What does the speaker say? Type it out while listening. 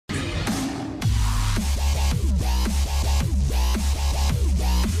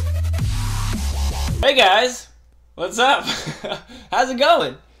Hey guys, what's up? How's it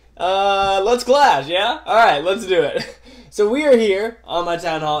going? Let's clash, yeah? Alright, let's do it. So we are here on my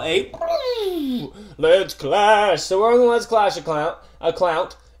Town Hall 8. Let's clash. So we're on the Let's Clash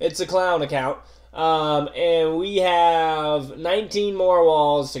account. It's a clown account. And we have 19 more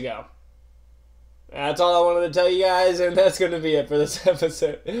walls to go. That's all I wanted to tell you guys, and that's going to be it for this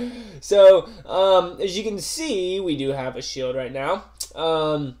episode. So, as you can see, we do have a shield right now.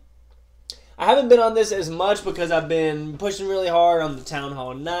 I haven't been on this as much because I've been pushing really hard on the Town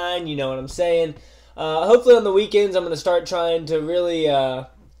Hall 9, you know what I'm saying. Hopefully on the weekends I'm going to start trying to really,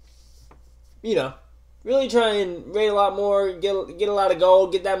 really try and raid a lot more, get a lot of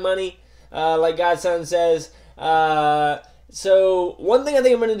gold, get that money, like Godson says. So one thing I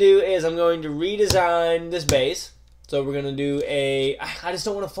think I'm going to do is I'm going to redesign this base. So we're going to do I just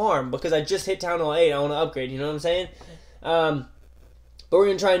don't want to farm because I just hit Town Hall 8. I want to upgrade, you know what I'm saying? But we're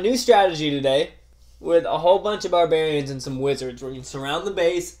going to try a new strategy today with a whole bunch of barbarians and some wizards. We're going to surround the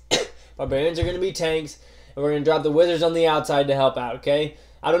base. Barbarians are going to be tanks. And we're going to drop the wizards on the outside to help out, okay?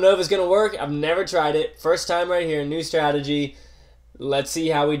 I don't know if it's going to work. I've never tried it. First time right here, new strategy. Let's see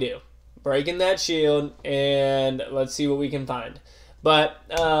how we do. Breaking that shield, and let's see what we can find. But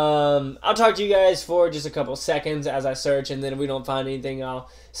I'll talk to you guys for just a couple seconds as I search, and then if we don't find anything, I'll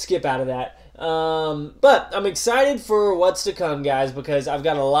skip out of that. But I'm excited for what's to come, guys, because I've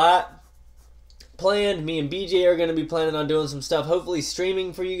got a lot planned. Me and BJ are going to be planning on doing some stuff, hopefully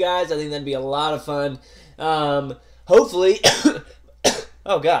streaming for you guys. I think that'd be a lot of fun. Hopefully,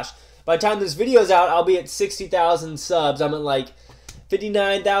 oh gosh, by the time this video's out, I'll be at 60,000 subs. I'm at like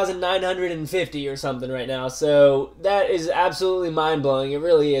 59,950 or something right now, so that is absolutely mind-blowing. It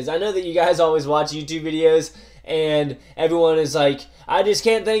really is. I know that you guys always watch YouTube videos and everyone is like, I just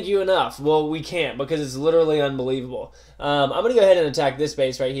can't thank you enough. Well, we can't because it's literally unbelievable. I'm going to go ahead and attack this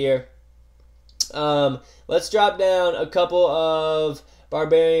base right here. Let's drop down a couple of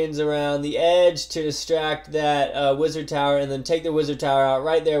barbarians around the edge to distract that wizard tower, and then take the wizard tower out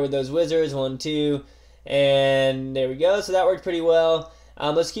right there with those wizards. 1, 2, and there we go. So that worked pretty well.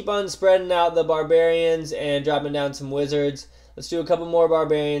 Let's keep on spreading out the barbarians and dropping down some wizards. Let's do a couple more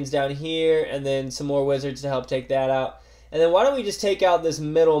barbarians down here and then some more wizards to help take that out. And then why don't we just take out this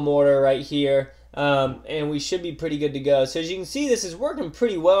middle mortar right here, and we should be pretty good to go. So as you can see, this is working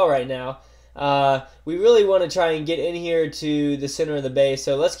pretty well right now. We really want to try and get in here to the center of the base.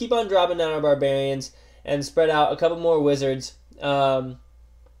 So let's keep on dropping down our barbarians and spread out a couple more wizards. I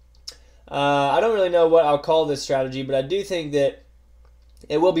don't really know what I'll call this strategy, but I do think that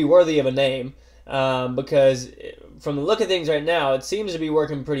it will be worthy of a name, because from the look of things right now, it seems to be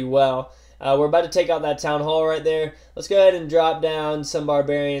working pretty well. We're about to take out that town hall right there. Let's go ahead and drop down some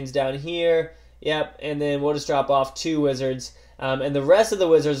barbarians down here. Yep, and then we'll just drop off 2 wizards. And the rest of the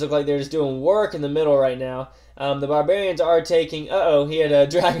wizards look like they're just doing work in the middle right now. The barbarians are taking... Uh-oh, he had a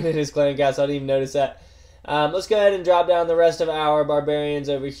dragon in his clan castle. I didn't even notice that. Let's go ahead and drop down the rest of our barbarians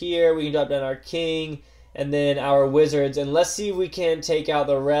over here. We can drop down our king and then our wizards. And let's see if we can take out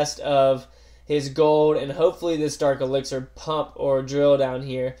the rest of his gold and hopefully this dark elixir pump or drill down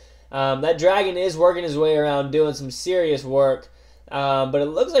here. That dragon is working his way around doing some serious work. But it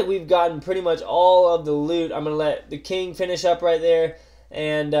looks like we've gotten pretty much all of the loot. I'm going to let the king finish up right there.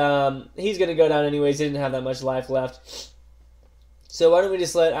 And he's going to go down anyways. He didn't have that much life left. So why don't we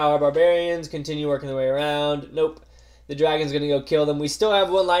just let our barbarians continue working their way around. Nope. The dragon's going to go kill them. We still have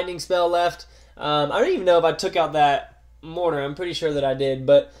 1 lightning spell left. I don't even know if I took out that mortar. I'm pretty sure that I did.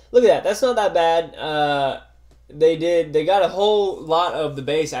 But look at that. That's not that bad. They got a whole lot of the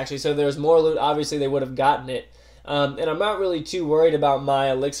base, actually. So there was more loot. Obviously, they would have gotten it. And I'm not really too worried about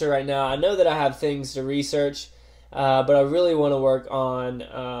my elixir right now. I know that I have things to research, but I really want to work on,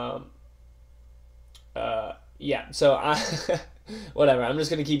 yeah, so whatever. I'm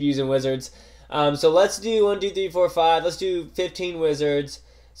just going to keep using wizards. So let's do 1, 2, 3, 4, 5. Let's do 15 wizards.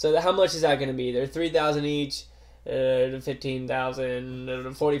 So how much is that going to be? They're 3,000 each,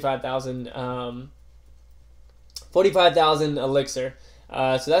 15,000, 45,000, 45,000 elixir.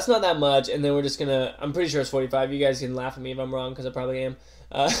 So that's not that much, and then we're just gonna, I'm pretty sure it's 45. You guys can laugh at me if I'm wrong, because I probably am.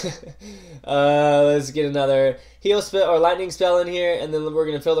 Let's get another heal spell or lightning spell in here, and then we're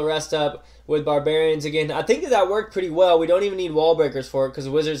gonna fill the rest up with barbarians again. I think that worked pretty well. We don't even need wall breakers for it, because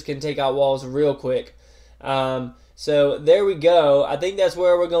wizards can take out walls real quick. So there we go. I think that's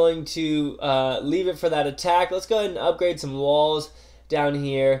where we're going to leave it for that attack. Let's go ahead and upgrade some walls down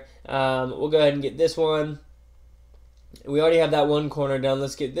here. We'll go ahead and get this one. We already have that one corner done.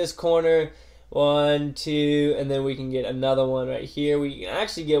 Let's get this corner. 1, 2, and then we can get another one right here. We can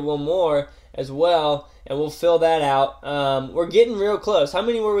actually get one more as well, and we'll fill that out. We're getting real close. How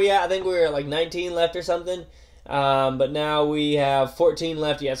many were we at? I think we were at like 19 left or something. But now we have 14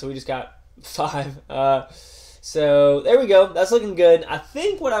 left. Yeah, so we just got 5. So there we go. That's looking good. I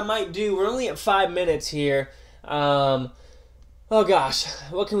think what I might do, we're only at 5 minutes here. Oh gosh,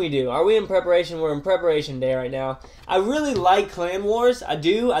 what can we do? Are we in preparation? We're in preparation day right now. I really like Clan Wars. I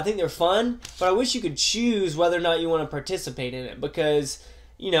do. I think they're fun, but I wish you could choose whether or not you want to participate in it, because,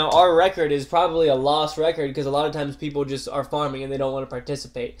 you know, our record is probably a lost record because a lot of times people just are farming and they don't want to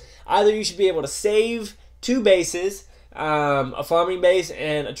participate. Either you should be able to save 2 bases, a farming base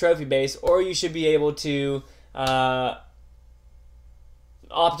and a trophy base, or you should be able to opt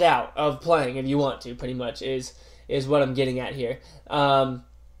out of playing if you want to, pretty much, is what I'm getting at here. But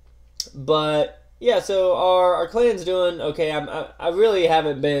yeah, so our clan's doing okay. I really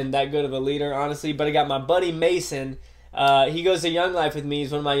haven't been that good of a leader, honestly, but I got my buddy Mason. He goes to Young Life with me.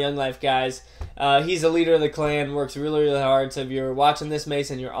 He's one of my Young Life guys. He's the leader of the clan, works really, really hard. So if you're watching this,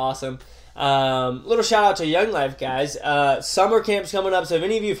 Mason, you're awesome. Little shout out to Young Life guys. Summer camp's coming up, so if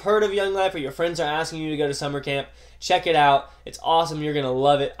any of you have heard of Young Life or your friends are asking you to go to summer camp, check it out. It's awesome. You're gonna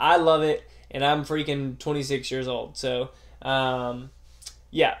love it. I love it. And I'm freaking 26 years old. So,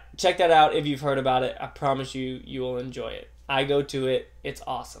 yeah, check that out if you've heard about it. I promise you will enjoy it. I go to it. It's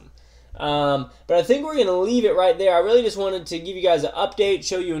awesome. But I think we're going to leave it right there. I really just wanted to give you guys an update,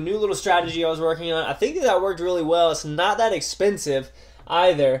 show you a new little strategy I was working on. I think that worked really well. It's not that expensive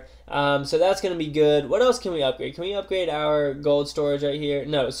either. So that's going to be good. What else can we upgrade? Can we upgrade our gold storage right here?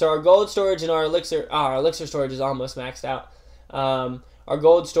 No. So our gold storage and our elixir storage is almost maxed out. Our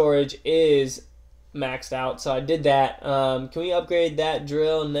gold storage is maxed out, so I did that. Can we upgrade that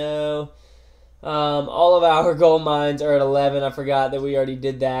drill? No. All of our gold mines are at 11. I forgot that we already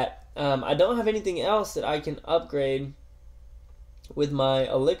did that. I don't have anything else that I can upgrade with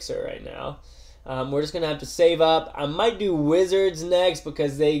my elixir right now. We're just going to have to save up. I might do wizards next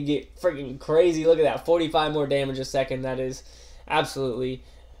because they get freaking crazy. Look at that, 45 more damage a second. That is absolutely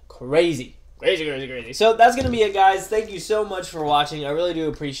crazy. Crazy. So that's going to be it, guys. Thank you so much for watching. I really do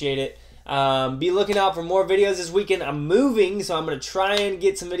appreciate it. Be looking out for more videos this weekend. I'm moving, so I'm going to try and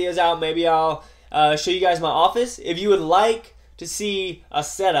get some videos out. Maybe I'll show you guys my office. If you would like to see a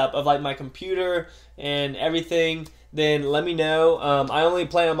setup of like my computer and everything, then let me know. I only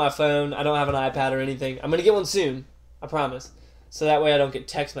play on my phone. I don't have an iPad or anything. I'm going to get one soon. I promise. So that way I don't get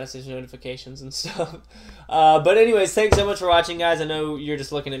text message notifications and stuff. But anyways, thanks so much for watching, guys. I know you're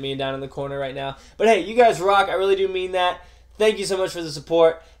just looking at me down in the corner right now. But hey, you guys rock. I really do mean that. Thank you so much for the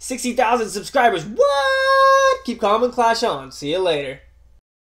support. 60,000 subscribers. What? Keep calm and clash on. See you later.